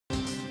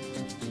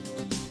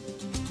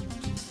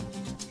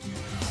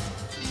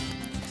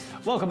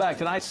Welcome back to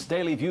tonight's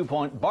Daily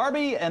Viewpoint.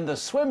 Barbie and the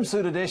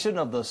swimsuit edition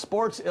of the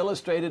Sports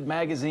Illustrated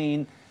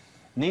magazine.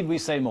 Need we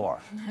say more?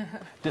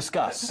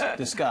 Discuss.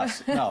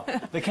 No,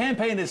 the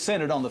campaign is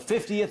centered on the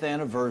 50th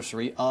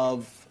anniversary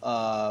of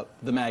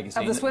the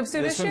magazine. Of the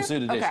swimsuit issue? The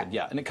swimsuit edition, okay.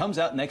 yeah. And it comes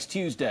out next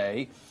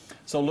Tuesday,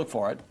 so look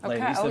for it, okay.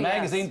 ladies. Oh, the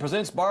magazine yes.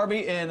 presents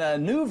Barbie in a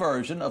new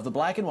version of the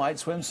black and white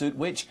swimsuit,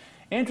 which,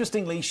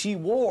 interestingly, she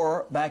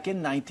wore back in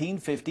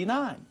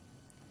 1959.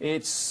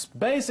 It's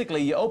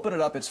basically, you open it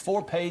up, it's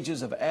 4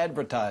 pages of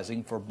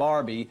advertising for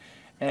Barbie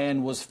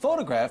and was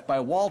photographed by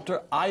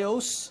Walter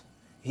Ayos.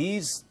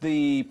 He's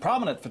the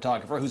prominent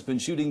photographer who's been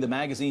shooting the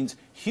magazine's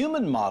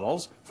human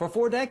models for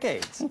 4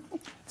 decades.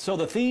 So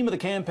the theme of the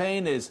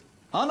campaign is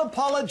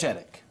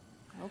unapologetic.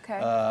 Okay.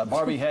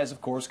 Barbie has,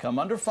 of course, come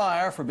under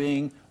fire for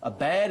being a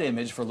bad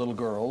image for little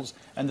girls,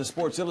 and the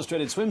Sports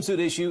Illustrated swimsuit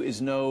issue is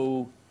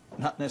not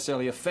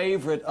necessarily a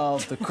favorite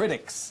of the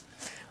critics.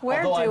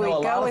 Where Although do I know we a go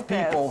lot with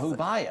of people this? who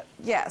buy it.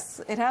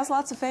 Yes, it has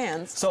lots of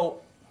fans. So,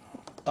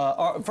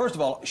 first of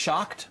all,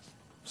 shocked,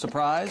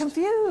 surprised?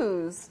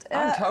 Confused.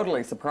 I'm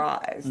totally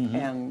surprised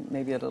and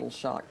maybe a little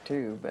shocked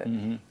too, but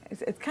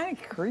it's kind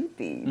of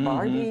creepy.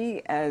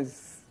 Barbie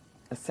as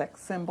a sex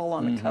symbol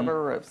on the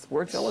cover of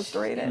Sports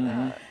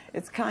Illustrated.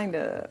 It's kind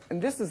of, and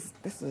this is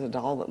a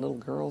doll that little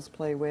girls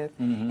play with,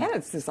 and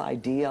it's this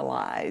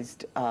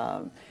idealized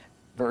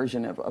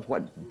version of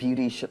what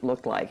beauty should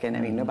look like, and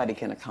I mean nobody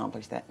can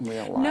accomplish that in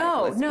real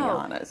life. Let's be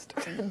honest.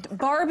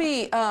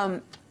 Barbie,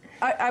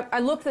 I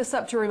looked this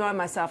up to remind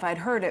myself. I'd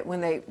heard it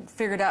when they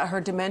figured out her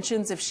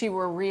dimensions. If she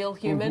were a real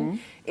human,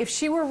 if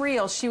she were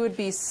real, she would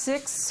be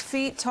 6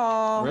 feet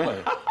tall.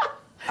 Really?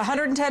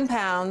 110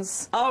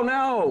 pounds. Oh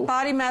no!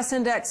 Body mass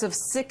index of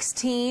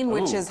 16,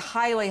 which is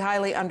highly,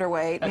 highly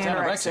underweight, That's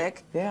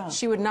anorexic. Yeah.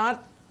 She would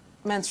not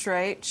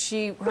menstruate.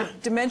 Her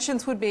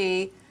dimensions would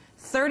be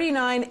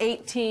 39,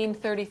 18,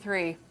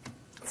 33.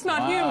 It's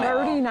not human.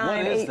 39,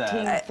 What is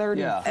 18, that?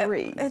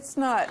 33. It's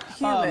not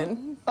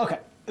human. Okay,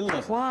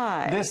 listen.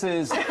 Why? This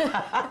is,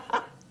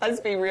 Let's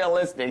be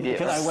realistic here.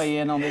 can I weigh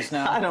in on this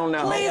now? I don't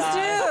know. Please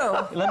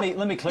do.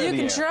 Let me clear You the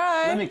can air.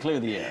 try. Let me clear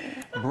the air.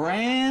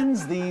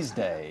 Brands these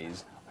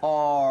days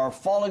are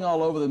falling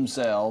all over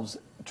themselves,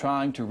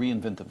 trying to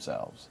reinvent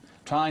themselves,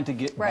 trying to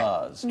get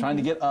buzz, trying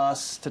to get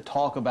us to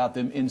talk about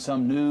them in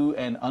some new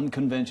and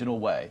unconventional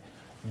way.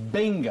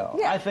 Bingo.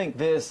 Yeah. I think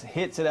this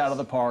hits it out of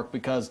the park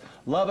because,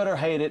 love it or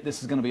hate it,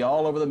 this is going to be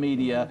all over the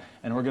media,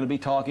 and we're going to be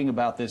talking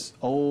about this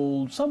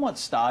old, somewhat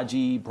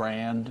stodgy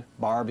brand,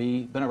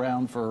 Barbie, been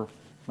around for,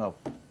 well,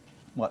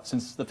 what,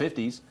 since the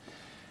 50s.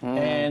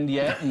 And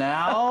yet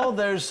now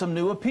there's some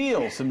new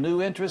appeal, some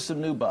new interest, some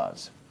new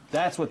buzz.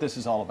 That's what this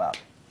is all about.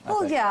 I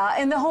Well, think. yeah,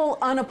 and the whole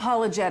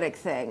unapologetic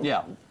thing.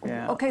 Yeah.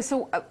 Yeah. Okay,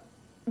 so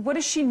what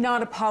is she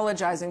not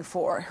apologizing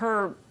for?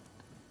 Her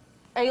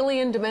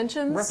alien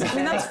dimensions? I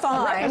mean, that's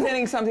fine.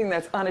 Representing something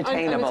that's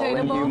unattainable in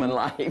Unattainable? human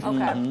life. Okay,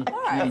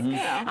 all right.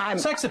 Yeah.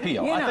 Sex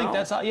appeal. You I think know.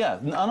 that's, yeah,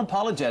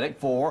 unapologetic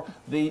for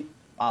the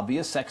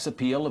obvious sex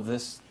appeal of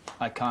this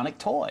iconic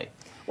toy.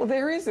 Well,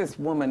 there is this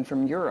woman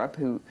from Europe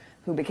who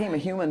became a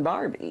human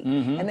Barbie,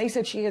 and they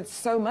said she had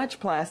so much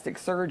plastic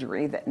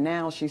surgery that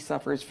now she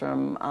suffers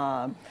from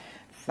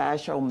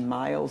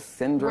fasciomyos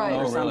syndrome Right.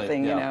 or Oh, really?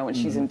 something, Yeah. you know, and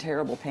she's in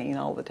terrible pain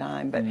all the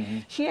time. But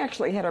she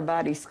actually had her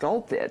body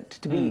sculpted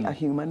to be a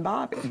human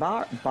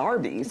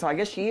Barbie. So I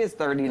guess she is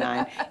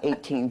 39,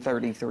 18,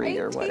 33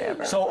 or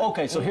whatever. So,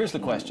 okay, so here's the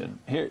question.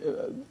 Here,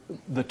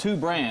 the two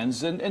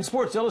brands, and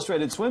Sports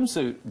Illustrated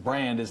swimsuit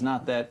brand is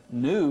not that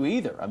new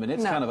either. I mean,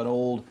 it's kind of an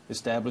old,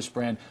 established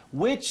brand.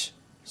 Which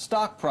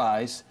stock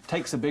price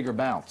takes a bigger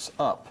bounce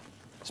up?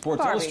 Sports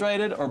Barbie.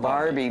 Illustrated or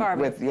Barbie?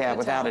 Barbie.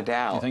 Without a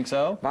doubt. You think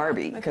so?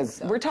 Barbie,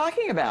 because we're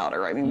talking about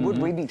her. I mean, would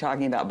we be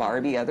talking about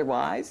Barbie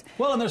otherwise?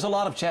 Well, and there's a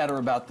lot of chatter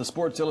about the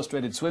Sports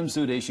Illustrated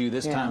swimsuit issue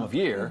this time of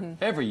year,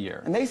 every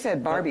year. And they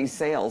said Barbie's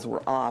sales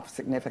were off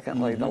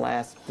significantly the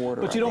last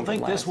quarter. But you don't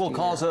think this will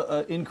cause a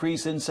an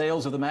increase in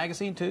sales of the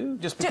magazine, too?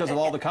 Just because of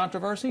all the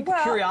controversy?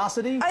 Well,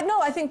 Curiosity?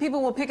 I think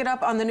people will pick it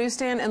up on the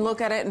newsstand and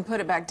look at it and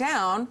put it back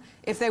down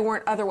if they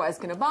weren't otherwise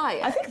going to buy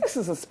it. I think this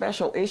is a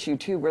special issue,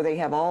 too, where they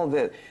have all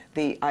the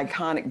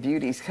iconic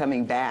beauties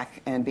coming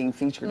back and being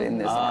featured in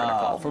this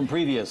article. From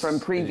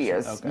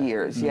previous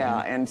years,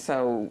 yeah. And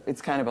so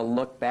it's kind of a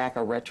look back,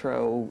 a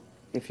retro,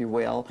 if you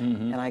will.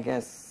 And I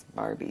guess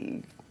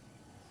Barbie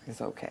is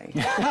okay.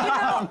 When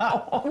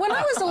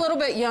I was a little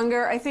bit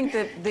younger, I think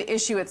that the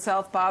issue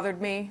itself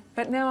bothered me.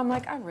 But now I'm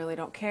like, I really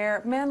don't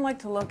care. Men like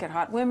to look at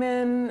hot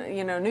women,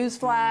 you know,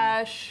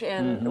 newsflash,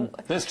 and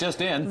This just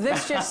in.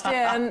 this just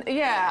in.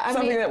 Yeah, I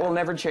Something mean, that will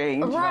never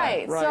change.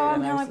 right. So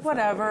I'm in kind our of like, society.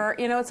 whatever.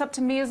 You know, it's up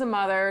to me as a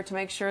mother to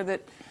make sure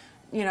that,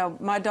 you know,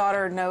 my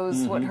daughter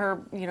knows what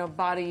her, you know,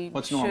 body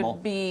What's should normal.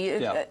 be.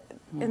 Yeah.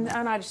 And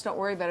I just don't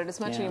worry about it as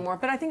much anymore.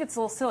 But I think it's a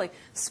little silly.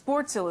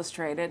 Sports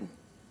Illustrated.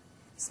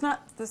 It's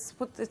not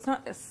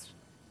a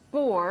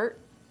sport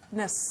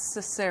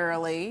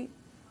necessarily.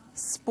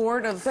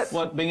 sport of...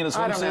 What, being in a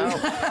I don't know.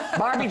 swimsuit?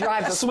 Barbie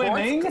drives a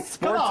Swimming. sports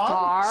Come on.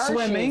 car.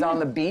 Swimming. She's on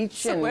the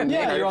beach. And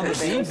Yeah, you're on the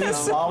beach,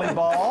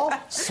 volleyball,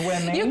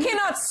 swimming. You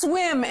cannot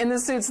swim in the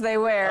suits they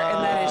wear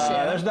in that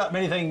issue. There's not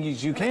many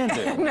things you can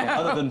do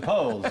other than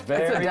pose.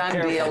 Very It's a done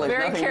careful. deal. There's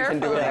Very nothing you can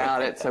do careful.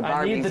 about it. So I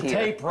Barbie's need the here.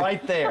 tape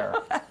right there.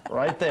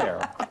 Right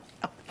there.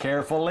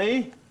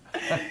 Carefully.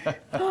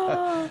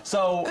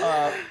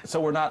 So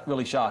we're not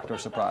really shocked or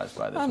surprised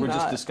by this. We're just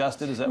not.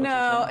 disgusted. Is that what you're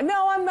No, saying?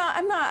 no, I'm not.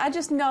 I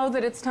just know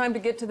that it's time to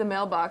get to the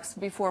mailbox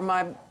before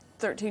my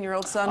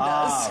 13-year-old son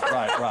does.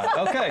 Right.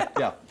 Okay.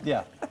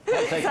 Yeah.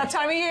 It's that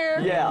time of year.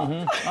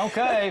 Yeah.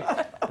 Okay.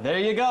 There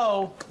you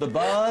go. The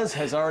buzz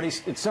has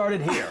it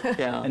started here.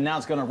 Yeah. And now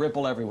it's going to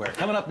ripple everywhere.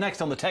 Coming up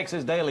next on the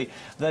Texas Daily,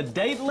 the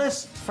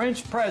dateless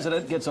French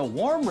president gets a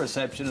warm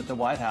reception at the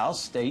White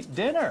House state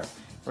dinner.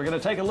 We're going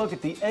to take a look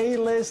at the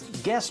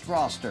A-list guest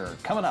roster.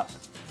 Coming up.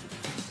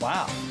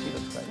 Wow. He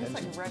looks great, It's doesn't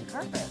like a red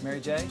carpet. he?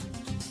 Mary J.?